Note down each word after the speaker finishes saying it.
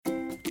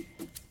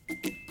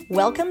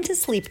Welcome to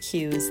Sleep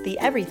Cues, the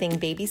Everything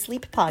Baby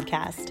Sleep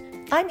podcast.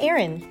 I'm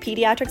Erin,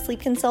 pediatric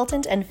sleep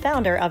consultant and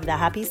founder of the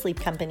Happy Sleep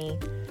Company.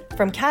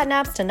 From cat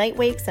naps to night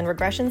wakes and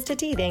regressions to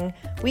teething,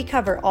 we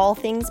cover all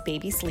things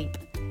baby sleep.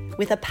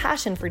 With a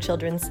passion for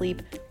children's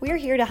sleep, we're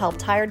here to help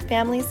tired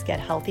families get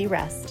healthy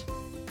rest.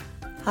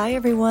 Hi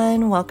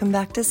everyone, welcome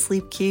back to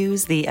Sleep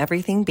Cues, the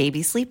Everything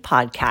Baby Sleep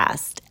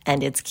podcast,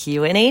 and it's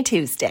Q&A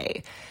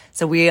Tuesday.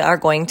 So we are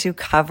going to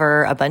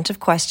cover a bunch of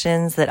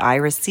questions that I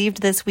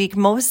received this week,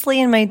 mostly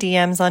in my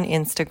DMs on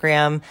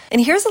Instagram. And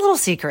here's a little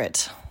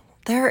secret.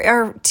 There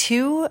are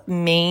two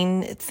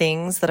main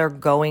things that are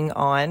going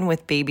on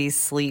with baby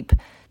sleep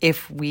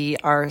if we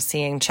are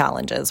seeing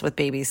challenges with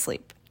baby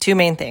sleep. Two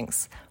main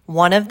things.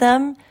 One of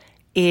them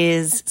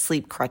is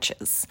sleep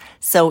crutches.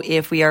 So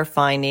if we are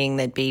finding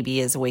that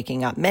baby is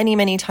waking up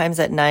many times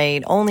at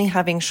night, only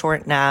having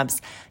short naps,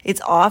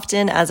 it's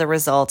often as a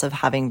result of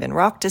having been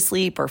rocked to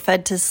sleep or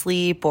fed to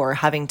sleep or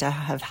having to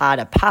have had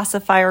a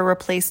pacifier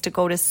replaced to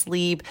go to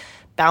sleep,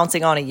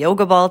 bouncing on a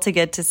yoga ball to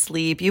get to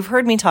sleep. You've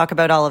heard me talk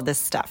about all of this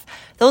stuff.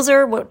 Those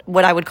are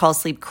what I would call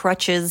sleep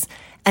crutches.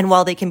 And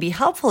while they can be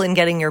helpful in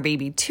getting your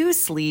baby to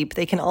sleep,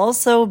 they can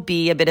also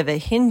be a bit of a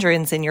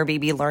hindrance in your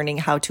baby learning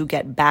how to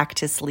get back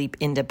to sleep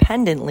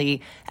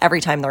independently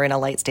every time they're in a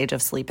light stage of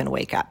sleep and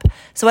wake up.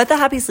 So at the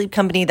Happy Sleep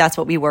Company, that's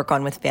what we work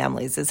on with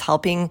families, is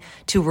helping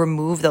to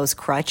remove those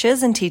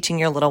crutches and teaching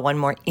your little one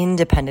more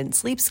independent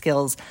sleep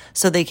skills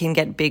so they can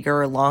get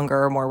bigger,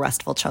 longer, more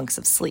restful chunks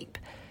of sleep.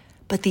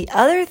 But the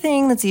other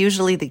thing that's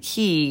usually the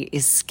key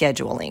is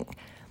scheduling.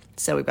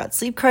 So we've got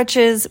sleep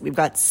crutches, we've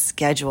got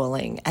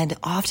scheduling, and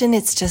often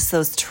it's just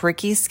those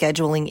tricky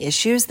scheduling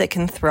issues that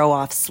can throw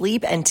off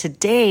sleep. And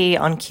today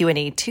on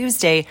Q&A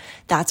Tuesday,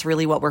 that's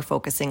really what we're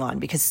focusing on,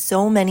 because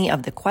so many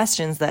of the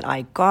questions that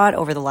I got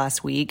over the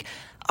last week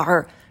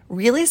are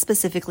really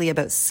specifically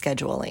about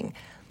scheduling.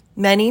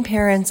 Many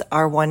parents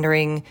are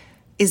wondering,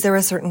 is there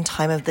a certain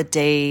time of the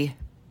day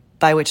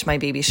by which my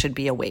baby should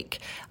be awake?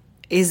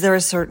 Is there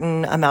a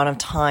certain amount of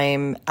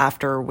time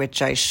after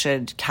which I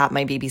should cap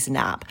my baby's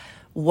nap?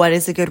 What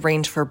is a good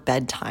range for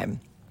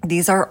bedtime?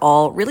 These are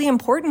all really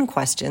important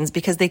questions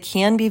because they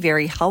can be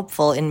very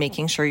helpful in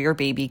making sure your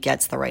baby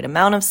gets the right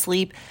amount of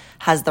sleep,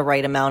 has the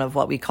right amount of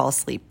what we call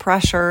sleep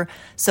pressure.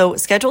 So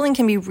scheduling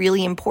can be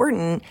really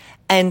important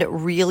and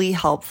really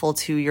helpful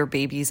to your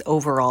baby's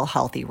overall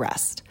healthy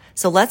rest.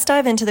 So let's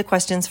dive into the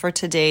questions for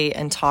today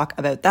and talk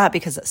about that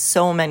because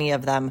so many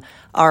of them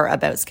are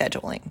about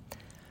scheduling.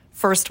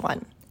 First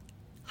one.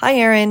 Hi,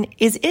 Erin.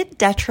 Is it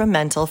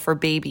detrimental for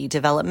baby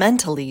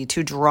developmentally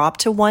to drop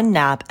to one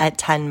nap at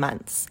 10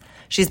 months?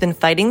 She's been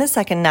fighting the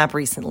second nap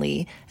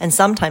recently and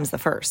sometimes the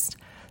first.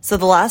 So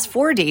the last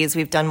 4 days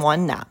we've done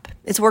one nap.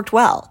 It's worked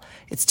well.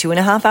 It's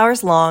 2.5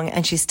 hours long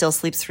and she still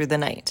sleeps through the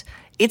night.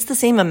 It's the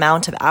same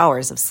amount of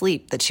hours of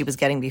sleep that she was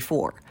getting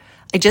before.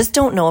 I just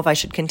don't know if I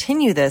should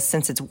continue this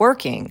since it's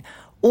working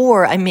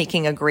or I'm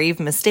making a grave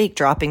mistake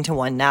dropping to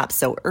one nap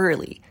so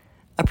early.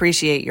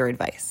 Appreciate your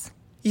advice.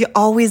 You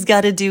always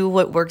got to do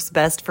what works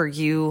best for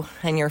you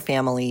and your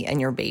family and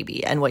your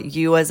baby and what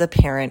you as a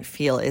parent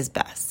feel is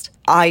best.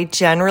 I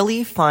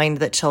generally find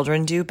that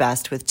children do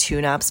best with 2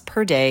 naps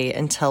per day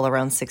until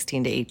around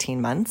 16 to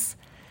 18 months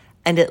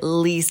and at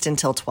least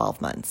until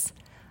 12 months.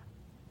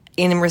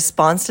 In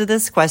response to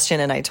this question,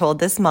 and I told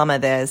this mama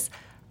this,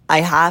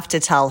 I have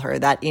to tell her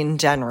that in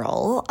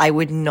general, I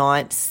would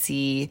not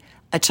see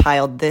a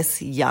child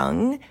this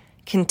young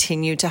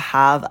continue to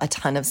have a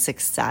ton of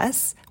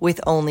success with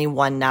only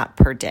 1 nap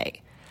per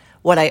day.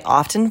 What I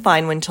often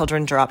find when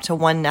children drop to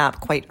 1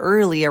 nap quite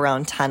early,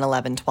 around 10,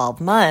 11,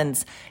 12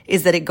 months,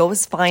 is that it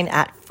goes fine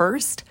at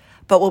first,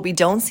 but what we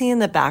don't see in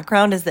the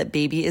background is that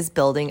baby is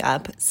building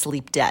up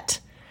sleep debt.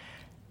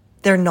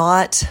 They're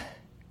not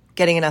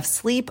getting enough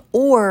sleep,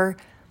 or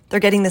they're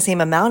getting the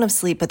same amount of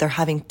sleep, but they're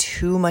having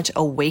too much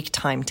awake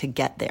time to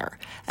get there.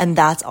 And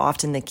that's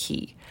often the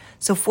key.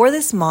 So for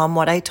this mom,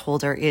 what I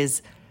told her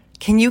is,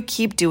 can you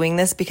keep doing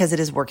this because it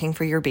is working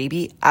for your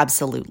baby?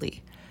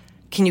 Absolutely.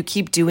 Can you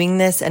keep doing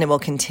this and it will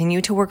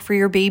continue to work for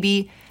your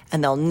baby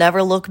and they'll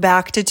never look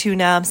back to 2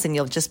 naps and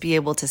you'll just be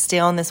able to stay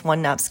on this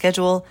 1 nap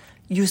schedule?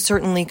 You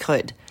certainly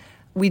could.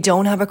 We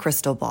don't have a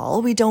crystal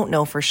ball. We don't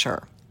know for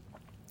sure.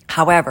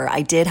 However,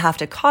 I did have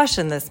to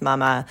caution this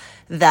mama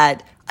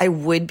that I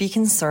would be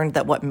concerned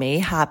that what may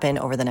happen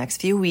over the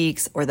next few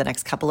weeks or the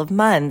next couple of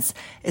months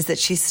is that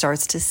she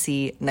starts to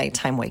see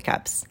nighttime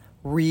wake-ups.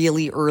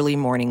 Really early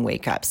morning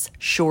wake-ups,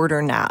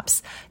 shorter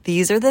naps.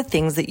 These are the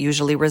things that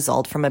usually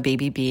result from a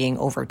baby being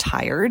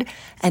overtired.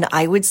 And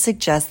I would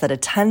suggest that a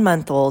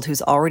 10-month-old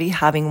who's already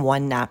having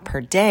 1 nap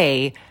per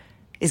day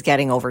is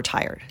getting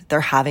overtired.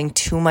 They're having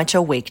too much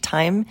awake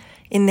time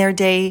in their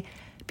day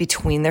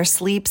between their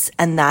sleeps,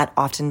 and that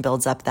often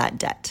builds up that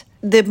debt.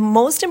 The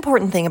most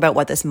important thing about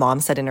what this mom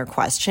said in her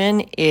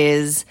question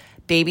is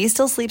baby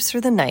still sleeps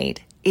through the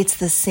night. It's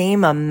the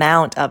same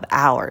amount of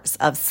hours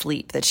of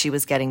sleep that she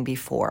was getting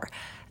before.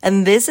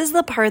 And this is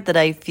the part that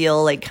I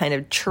feel like kind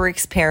of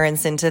tricks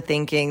parents into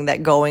thinking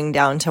that going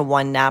down to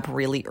 1 nap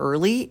really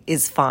early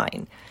is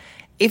fine.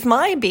 If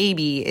my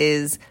baby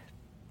is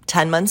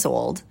 10 months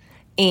old,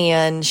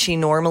 and she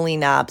normally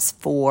naps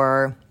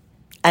for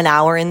an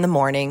hour in the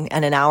morning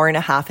and an hour and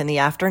a half in the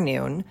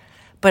afternoon,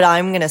 but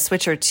I'm going to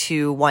switch her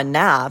to one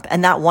nap,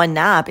 and that one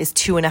nap is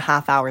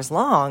 2.5 hours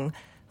long,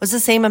 was the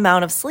same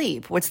amount of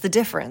sleep. What's the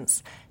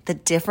difference? The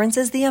difference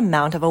is the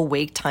amount of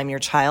awake time your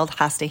child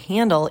has to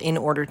handle in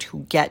order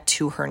to get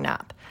to her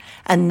nap,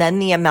 and then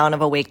the amount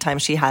of awake time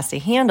she has to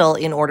handle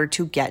in order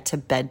to get to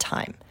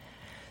bedtime.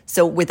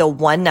 So with a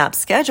one nap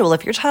schedule,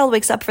 if your child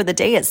wakes up for the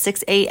day at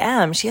 6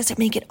 a.m., she has to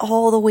make it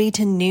all the way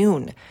to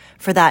noon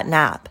for that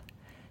nap,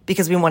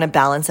 because we want to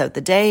balance out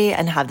the day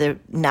and have the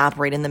nap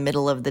right in the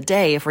middle of the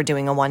day if we're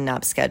doing a one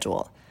nap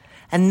schedule.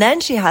 And then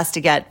she has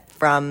to get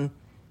from,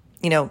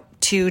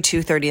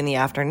 2:30 in the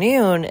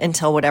afternoon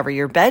until whatever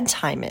your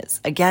bedtime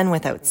is, again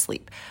without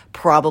sleep,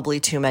 probably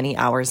too many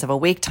hours of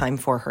awake time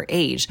for her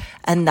age.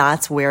 And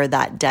that's where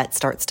that debt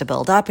starts to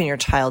build up and your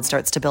child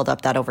starts to build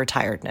up that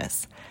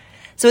overtiredness.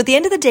 So at the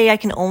end of the day, I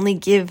can only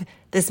give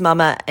this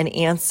mama an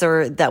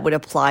answer that would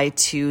apply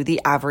to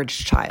the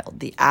average child.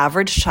 The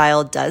average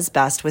child does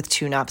best with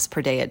 2 naps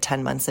per day at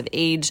 10 months of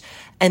age.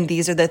 And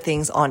these are the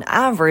things on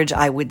average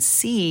I would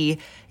see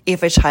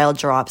if a child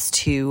drops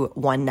to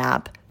 1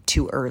 nap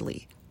too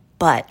early.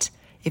 But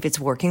if it's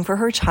working for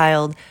her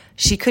child,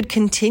 she could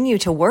continue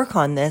to work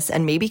on this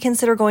and maybe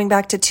consider going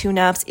back to 2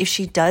 naps if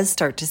she does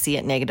start to see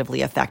it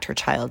negatively affect her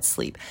child's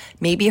sleep.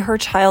 Maybe her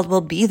child will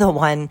be the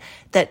one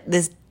that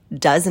this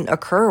doesn't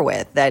occur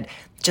with, that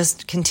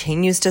just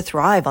continues to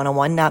thrive on a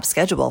 1 nap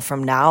schedule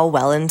from now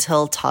well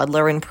until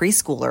toddler and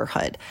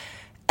preschoolerhood.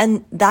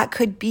 And that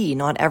could be,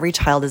 not every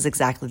child is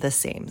exactly the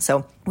same.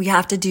 So we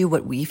have to do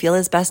what we feel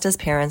is best as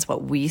parents,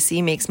 what we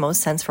see makes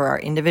most sense for our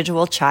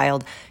individual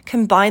child,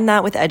 combine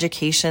that with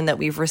education that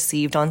we've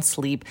received on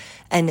sleep,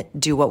 and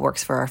do what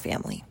works for our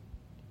family.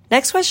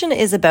 Next question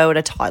is about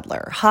a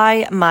toddler.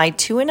 Hi, my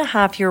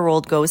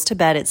 2.5-year-old goes to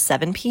bed at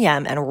 7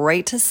 p.m. and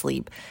right to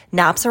sleep,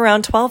 naps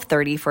around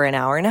 12:30 for an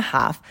hour and a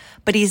half,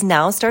 but he's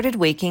now started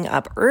waking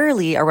up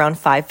early around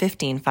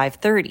 5:15,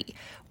 5:30.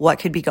 What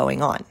could be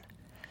going on?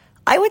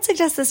 I would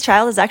suggest this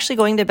child is actually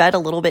going to bed a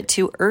little bit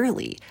too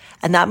early,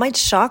 and that might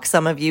shock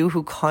some of you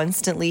who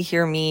constantly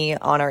hear me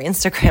on our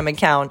Instagram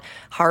account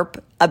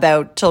harp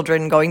about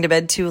children going to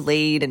bed too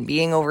late and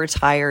being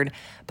overtired.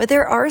 But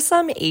there are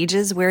some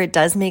ages where it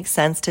does make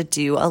sense to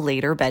do a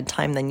later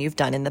bedtime than you've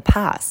done in the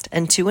past.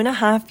 And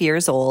 2.5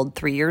 years old,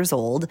 3 years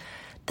old,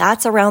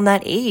 that's around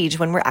that age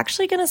when we're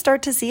actually going to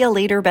start to see a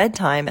later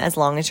bedtime as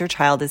long as your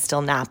child is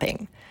still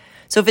napping.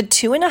 So if a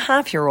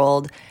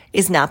 2.5-year-old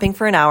is napping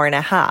for an hour and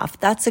a half,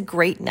 that's a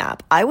great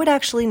nap. I would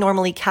actually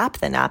normally cap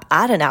the nap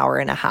at an hour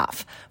and a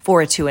half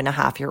for a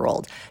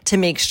 2.5-year-old to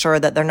make sure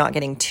that they're not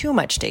getting too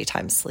much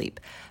daytime sleep.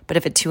 But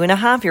if a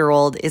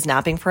 2.5-year-old is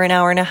napping for an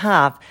hour and a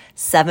half,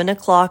 7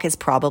 o'clock is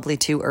probably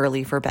too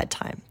early for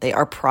bedtime. They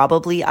are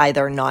probably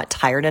either not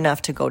tired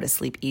enough to go to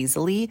sleep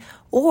easily,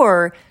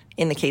 or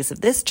in the case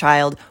of this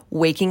child,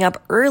 waking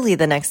up early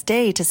the next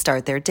day to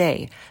start their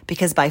day.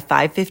 Because by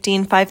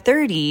 5:15,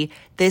 5:30,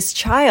 this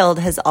child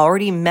has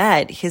already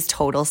met his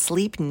total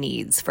sleep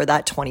needs for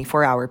that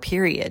 24-hour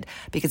period.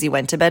 Because he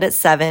went to bed at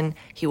 7,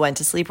 he went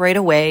to sleep right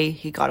away,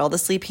 he got all the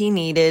sleep he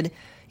needed,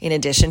 in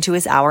addition to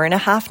his hour and a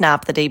half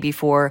nap the day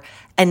before,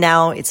 and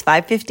now it's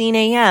 5:15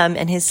 a.m.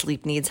 and his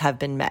sleep needs have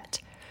been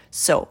met.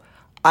 So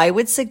I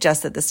would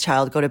suggest that this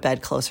child go to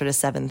bed closer to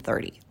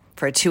 7:30.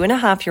 For a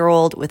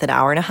 2.5-year-old with an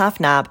hour and a half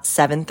nap,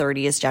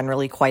 7:30 is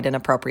generally quite an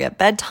appropriate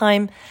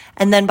bedtime.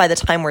 And then by the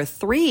time we're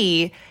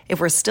 3,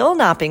 if we're still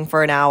napping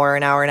for an hour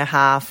and a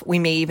half, we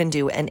may even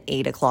do an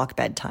 8 o'clock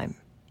bedtime.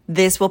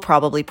 This will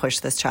probably push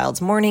this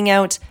child's morning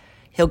out.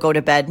 He'll go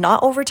to bed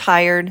not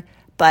overtired,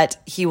 but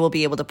he will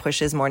be able to push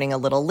his morning a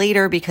little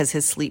later because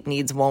his sleep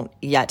needs won't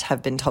yet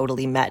have been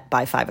totally met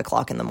by 5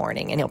 o'clock in the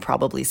morning, and he'll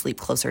probably sleep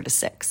closer to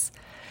 6.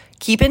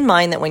 Keep in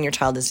mind that when your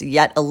child is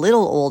yet a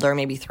little older,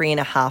 maybe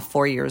 3.5,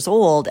 4 years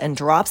old, and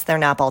drops their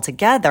nap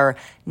altogether,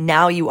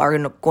 now you are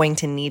going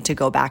to need to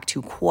go back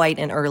to quite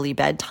an early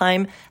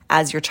bedtime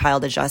as your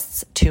child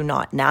adjusts to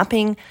not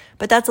napping,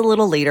 but that's a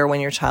little later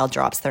when your child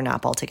drops their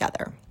nap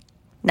altogether.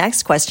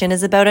 Next question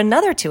is about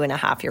another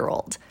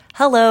 2.5-year-old.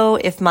 Hello,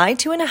 if my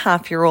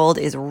 2.5-year-old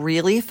is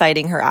really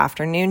fighting her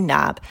afternoon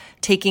nap,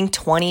 taking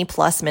 20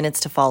 plus minutes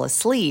to fall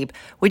asleep,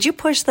 would you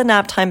push the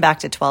nap time back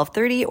to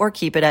 12:30 or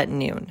keep it at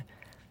noon?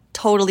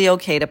 Totally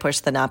okay to push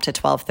the nap to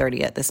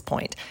 12:30 at this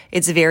point.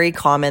 It's very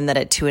common that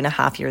at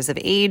 2.5 years of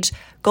age,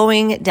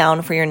 going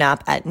down for your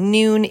nap at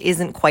noon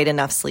isn't quite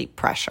enough sleep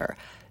pressure.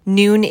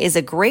 Noon is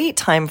a great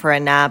time for a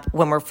nap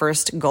when we're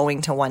first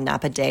going to 1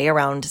 nap a day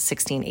around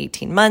 16,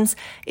 18 months.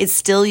 It's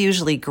still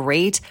usually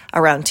great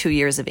around 2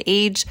 years of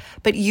age,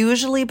 but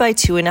usually by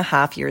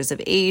 2.5 years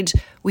of age,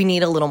 we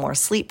need a little more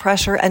sleep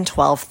pressure, and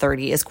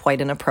 12:30 is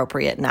quite an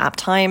appropriate nap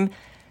time.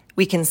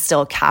 We can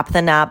still cap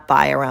the nap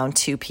by around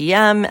 2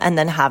 p.m. and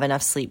then have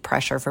enough sleep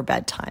pressure for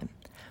bedtime.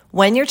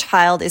 When your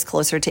child is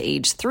closer to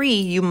age 3,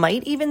 you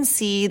might even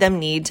see them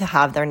need to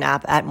have their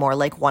nap at more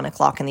like 1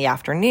 o'clock in the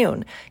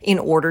afternoon in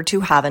order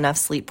to have enough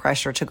sleep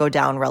pressure to go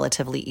down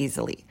relatively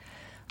easily.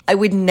 I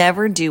would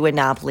never do a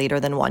nap later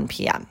than 1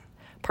 p.m.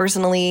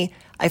 Personally,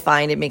 I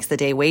find it makes the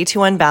day way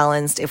too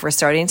unbalanced. If we're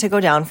starting to go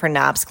down for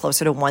naps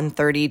closer to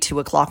 1:30, 2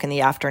 o'clock in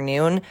the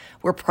afternoon,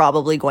 we're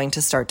probably going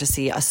to start to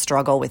see a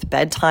struggle with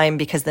bedtime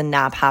because the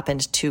nap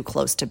happened too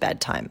close to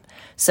bedtime.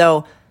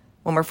 So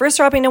when we're first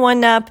dropping to one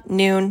nap,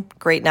 noon,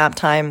 great nap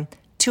time.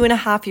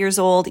 2.5 years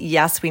old,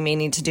 yes, we may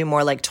need to do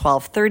more like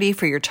 12:30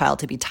 for your child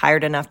to be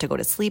tired enough to go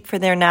to sleep for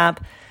their nap.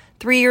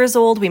 3 years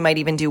old, we might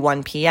even do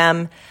 1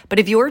 p.m. But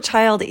if your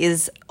child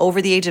is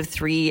over the age of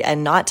 3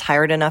 and not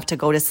tired enough to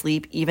go to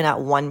sleep even at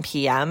 1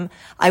 p.m.,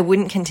 I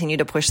wouldn't continue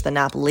to push the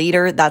nap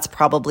later. That's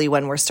probably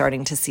when we're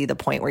starting to see the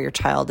point where your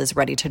child is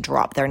ready to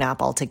drop their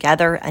nap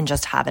altogether and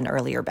just have an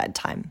earlier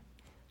bedtime.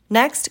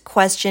 Next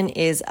question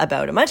is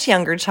about a much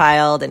younger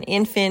child, an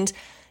infant.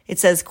 It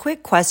says,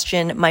 quick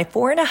question, my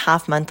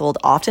 4.5-month-old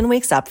often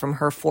wakes up from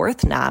her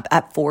fourth nap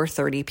at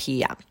 4:30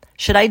 p.m.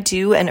 Should I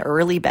do an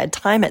early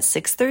bedtime at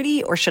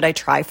 6:30 or should I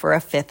try for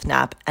a fifth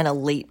nap and a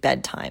late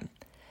bedtime?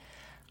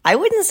 I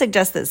wouldn't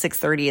suggest that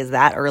 6:30 is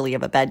that early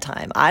of a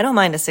bedtime. I don't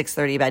mind a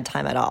 6:30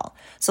 bedtime at all.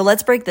 So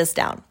let's break this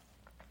down.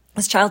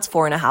 This child's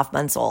 4.5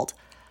 months old.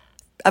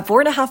 At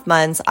 4.5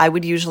 months, I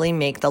would usually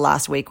make the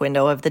last wake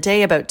window of the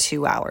day about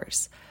 2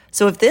 hours.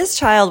 So if this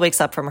child wakes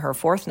up from her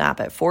fourth nap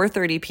at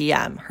 4:30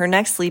 p.m., her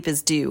next sleep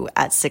is due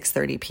at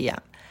 6:30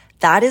 p.m.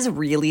 That is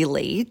really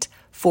late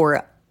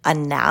for a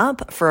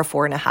nap for a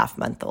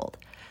 4.5-month-old.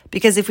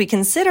 Because if we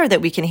consider that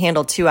we can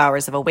handle 2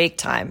 hours of awake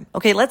time,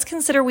 okay, let's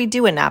consider we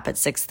do a nap at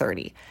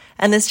 6:30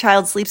 and this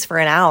child sleeps for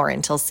an hour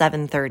until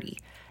 7:30.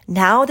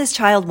 Now this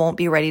child won't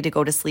be ready to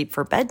go to sleep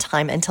for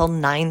bedtime until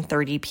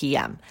 9:30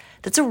 p.m.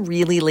 That's a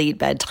really late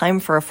bedtime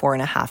for a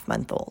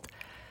 4.5-month-old.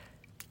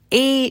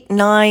 8,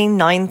 9,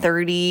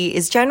 9:30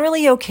 is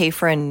generally okay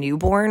for a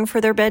newborn for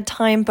their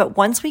bedtime, but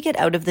once we get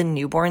out of the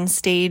newborn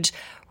stage,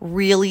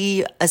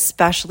 really,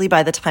 especially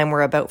by the time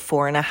we're about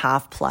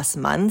 4.5+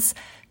 months,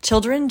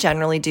 children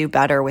generally do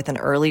better with an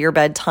earlier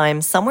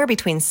bedtime, somewhere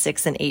between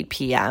 6 and 8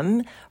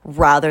 p.m.,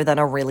 rather than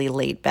a really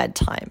late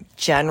bedtime.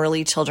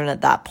 Generally, children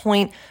at that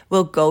point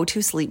will go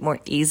to sleep more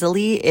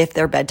easily if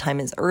their bedtime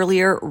is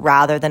earlier,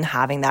 rather than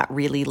having that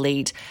really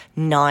late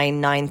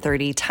 9,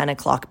 9:30, 10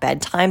 o'clock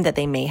bedtime that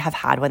they may have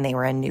had when they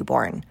were a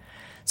newborn.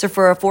 So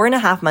for a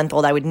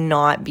 4.5-month-old, I would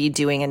not be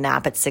doing a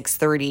nap at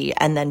 6:30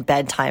 and then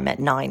bedtime at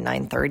 9,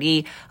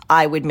 9:30.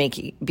 I would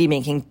be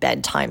making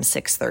bedtime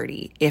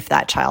 6:30 if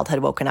that child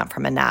had woken up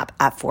from a nap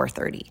at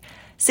 4:30.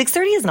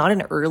 6:30 is not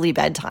an early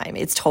bedtime.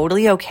 It's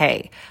totally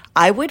okay.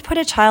 I would put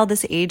a child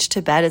this age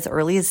to bed as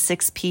early as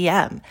 6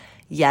 p.m.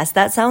 Yes,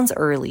 that sounds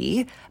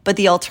early, but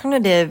the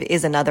alternative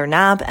is another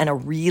nap and a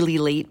really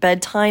late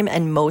bedtime,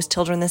 and most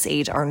children this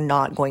age are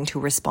not going to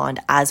respond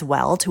as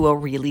well to a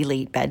really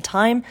late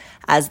bedtime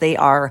as they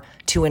are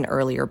to an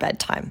earlier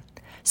bedtime.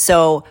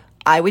 So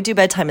I would do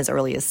bedtime as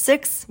early as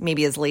 6,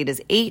 maybe as late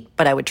as 8,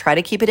 but I would try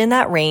to keep it in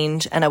that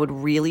range, and I would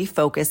really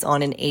focus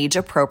on an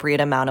age-appropriate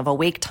amount of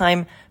awake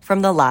time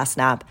from the last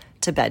nap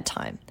to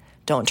bedtime.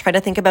 Don't try to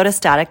think about a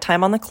static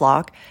time on the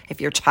clock. If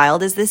your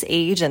child is this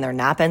age and their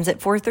nap ends at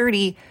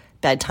 4:30,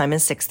 bedtime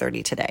is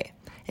 6:30 today.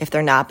 If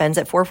their nap ends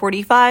at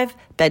 4:45,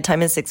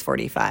 bedtime is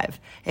 6:45.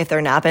 If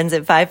their nap ends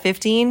at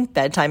 5:15,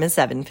 bedtime is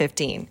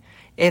 7:15.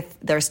 If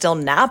they're still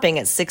napping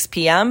at 6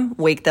 p.m.,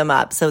 wake them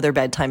up so their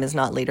bedtime is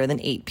not later than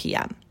 8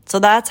 p.m. So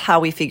that's how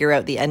we figure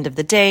out the end of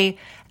the day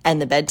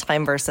and the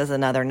bedtime versus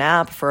another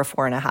nap for a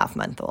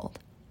 4.5-month-old.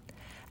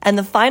 And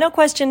the final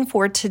question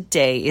for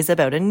today is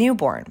about a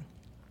newborn.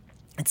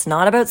 It's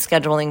not about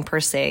scheduling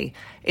per se.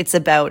 It's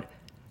about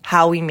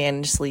how we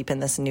manage sleep in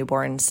this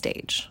newborn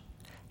stage.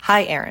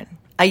 Hi, Erin.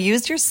 I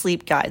used your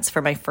sleep guides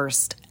for my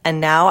first,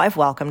 and now I've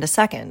welcomed a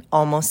second,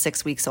 almost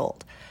 6 weeks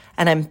old,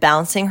 and I'm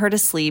bouncing her to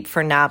sleep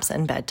for naps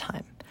and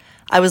bedtime.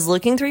 I was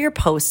looking through your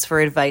posts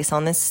for advice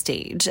on this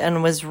stage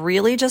and was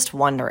really just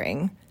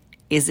wondering,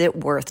 is it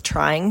worth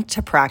trying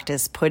to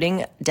practice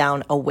putting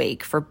down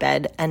awake for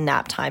bed and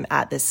nap time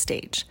at this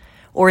stage?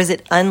 Or is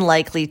it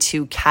unlikely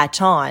to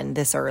catch on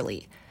this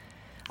early?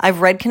 I've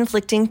read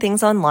conflicting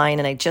things online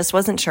and I just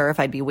wasn't sure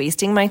if I'd be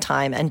wasting my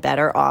time and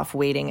better off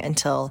waiting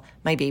until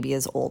my baby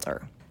is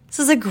older. This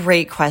is a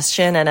great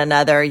question and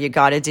another, you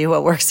got to do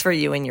what works for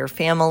you and your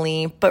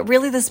family. But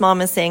really this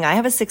mom is saying, I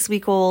have a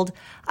 6-week-old.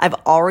 I've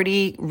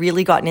already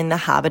really gotten in the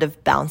habit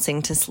of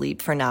bouncing to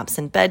sleep for naps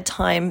and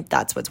bedtime.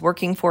 That's what's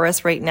working for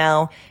us right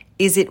now.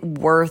 Is it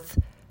worth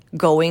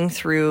going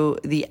through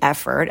the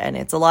effort, and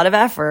it's a lot of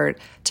effort,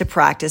 to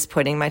practice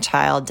putting my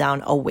child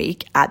down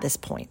awake at this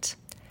point?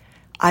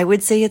 I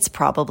would say it's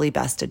probably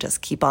best to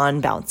just keep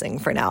on bouncing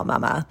for now,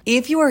 mama.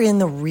 If you are in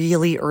the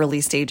really early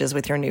stages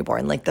with your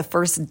newborn, like the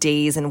first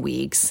days and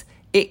weeks,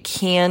 it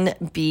can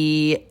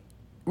be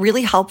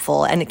really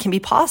helpful and it can be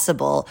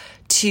possible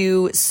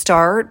to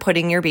start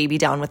putting your baby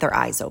down with their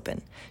eyes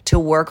open, to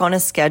work on a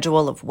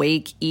schedule of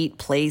wake, eat,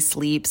 play,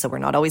 sleep, so we're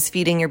not always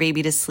feeding your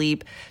baby to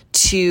sleep,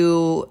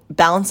 to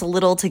bounce a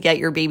little to get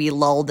your baby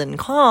lulled and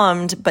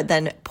calmed, but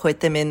then put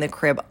them in the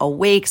crib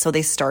awake so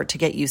they start to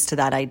get used to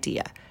that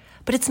idea.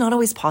 but it's not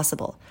always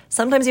possible.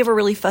 Sometimes you have a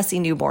really fussy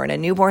newborn, a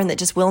newborn that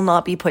just will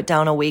not be put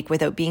down awake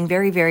without being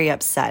very, very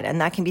upset.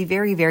 And that can be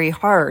very, very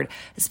hard,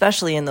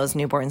 especially in those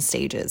newborn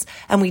stages.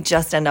 And we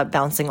just end up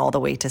bouncing all the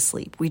way to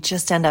sleep. We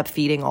just end up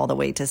feeding all the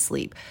way to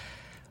sleep.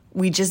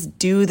 We just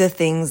do the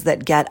things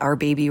that get our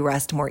baby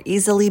rest more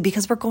easily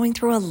because we're going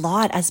through a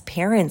lot as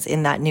parents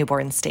in that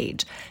newborn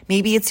stage.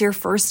 Maybe it's your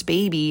first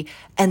baby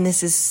and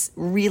this is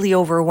really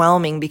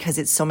overwhelming because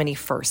it's so many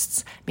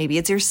firsts. Maybe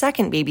it's your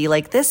second baby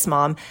like this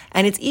mom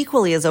and it's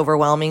equally as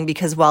overwhelming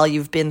because while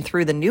you've been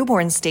through the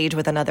newborn stage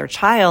with another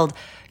child,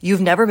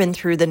 you've never been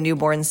through the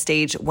newborn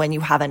stage when you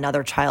have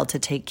another child to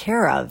take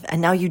care of.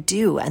 And now you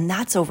do, and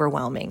that's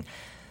overwhelming.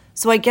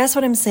 So I guess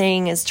what I'm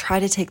saying is try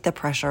to take the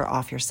pressure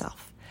off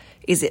yourself.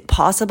 Is it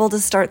possible to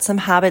start some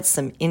habits,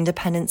 some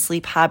independent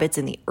sleep habits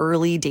in the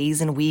early days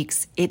and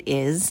weeks? It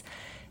is.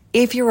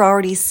 If you're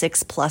already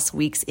 6+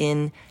 weeks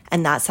in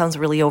and that sounds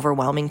really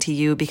overwhelming to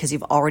you because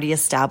you've already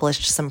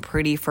established some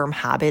pretty firm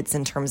habits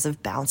in terms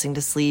of bouncing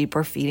to sleep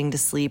or feeding to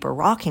sleep or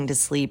rocking to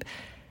sleep,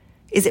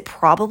 is it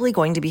probably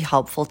going to be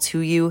helpful to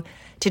you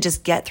to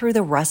just get through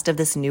the rest of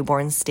this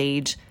newborn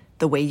stage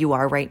the way you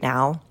are right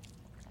now?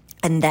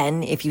 And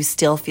then if you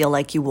still feel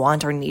like you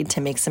want or need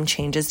to make some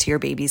changes to your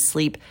baby's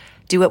sleep,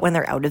 do it when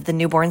they're out of the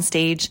newborn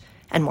stage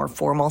and more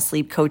formal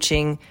sleep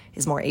coaching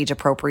is more age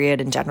appropriate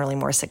and generally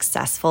more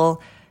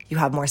successful. You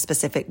have more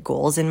specific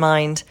goals in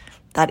mind.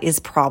 That is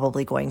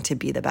probably going to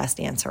be the best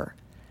answer.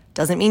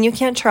 Doesn't mean you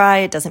can't try.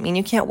 It doesn't mean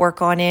you can't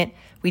work on it.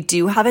 We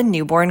do have a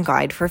newborn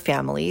guide for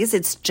families.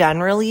 It's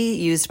generally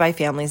used by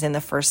families in the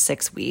first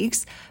 6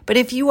 weeks. But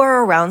if you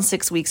are around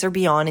 6 weeks or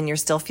beyond and you're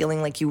still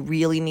feeling like you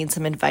really need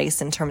some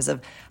advice in terms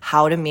of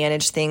how to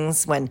manage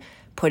things when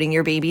putting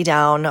your baby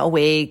down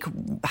awake,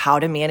 how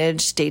to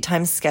manage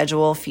daytime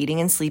schedule,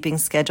 feeding and sleeping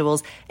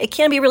schedules, it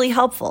can be really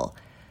helpful.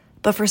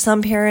 But for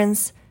some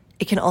parents,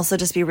 it can also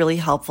just be really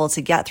helpful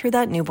to get through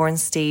that newborn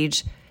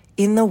stage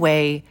in the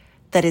way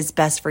that is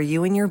best for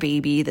you and your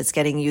baby, that's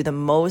getting you the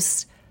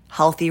most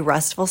healthy,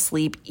 restful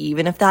sleep,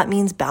 even if that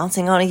means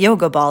bouncing on a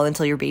yoga ball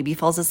until your baby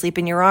falls asleep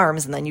in your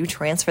arms and then you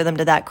transfer them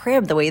to that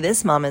crib the way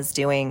this mom is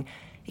doing.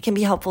 It can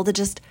be helpful to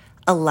just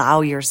allow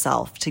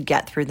yourself to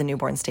get through the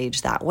newborn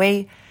stage that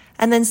way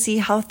and then see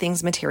how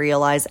things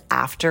materialize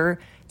after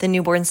the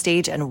newborn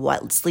stage and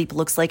what sleep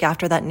looks like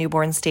after that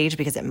newborn stage,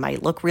 because it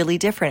might look really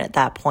different at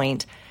that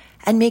point,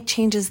 and make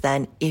changes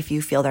then if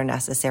you feel they're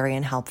necessary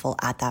and helpful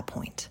at that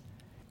point.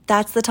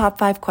 That's the top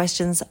 5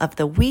 questions of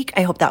the week.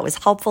 I hope that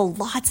was helpful.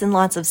 Lots and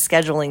lots of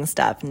scheduling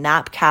stuff,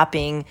 nap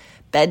capping,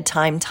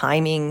 bedtime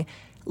timing,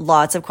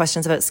 lots of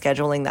questions about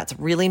scheduling. That's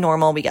really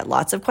normal. We get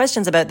lots of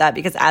questions about that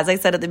because, as I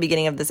said at the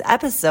beginning of this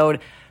episode,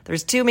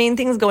 there's 2 main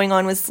things going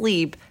on with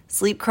sleep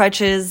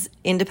crutches,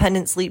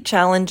 independent sleep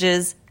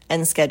challenges,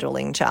 and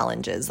scheduling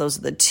challenges. Those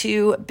are the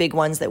 2 big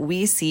ones that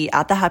we see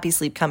at the Happy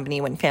Sleep Company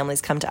when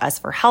families come to us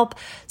for help.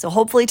 So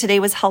hopefully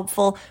today was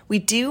helpful. We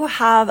do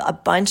have a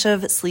bunch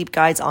of sleep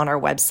guides on our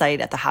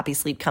website at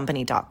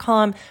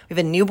thehappysleepcompany.com. We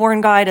have a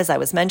newborn guide, as I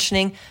was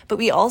mentioning, but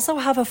we also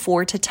have a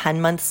 4 to 10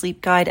 month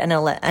sleep guide and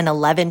an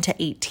 11 to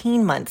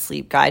 18 month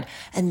sleep guide.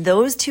 And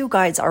those 2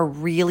 guides are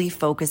really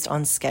focused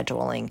on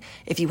scheduling.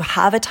 If you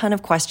have a ton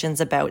of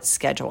questions about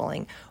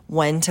scheduling,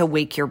 when to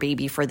wake your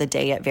baby for the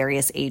day at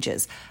various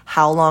ages,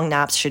 how long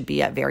naps should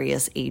be at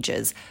various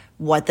ages,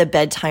 what the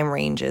bedtime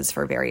range is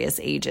for various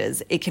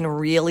ages. It can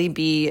really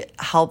be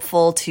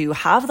helpful to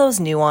have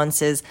those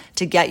nuances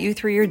to get you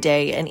through your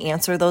day and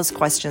answer those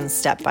questions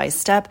step by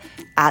step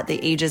at the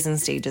ages and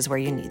stages where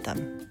you need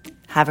them.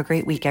 Have a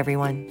great week,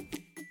 everyone.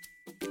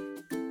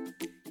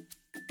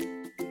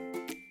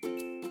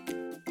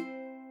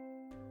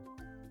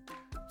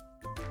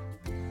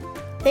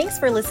 Thanks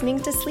for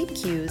listening to Sleep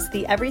Cues,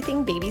 the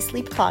Everything Baby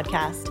Sleep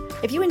podcast.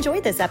 If you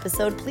enjoyed this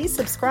episode, please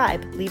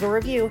subscribe, leave a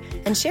review,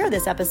 and share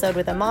this episode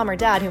with a mom or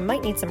dad who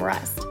might need some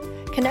rest.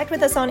 Connect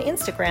with us on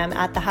Instagram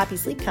at The Happy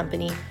Sleep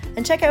Company,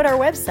 and check out our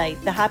website,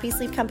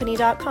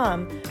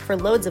 thehappysleepcompany.com, for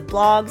loads of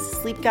blogs,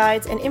 sleep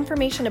guides, and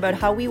information about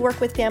how we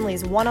work with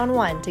families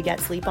one-on-one to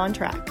get sleep on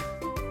track.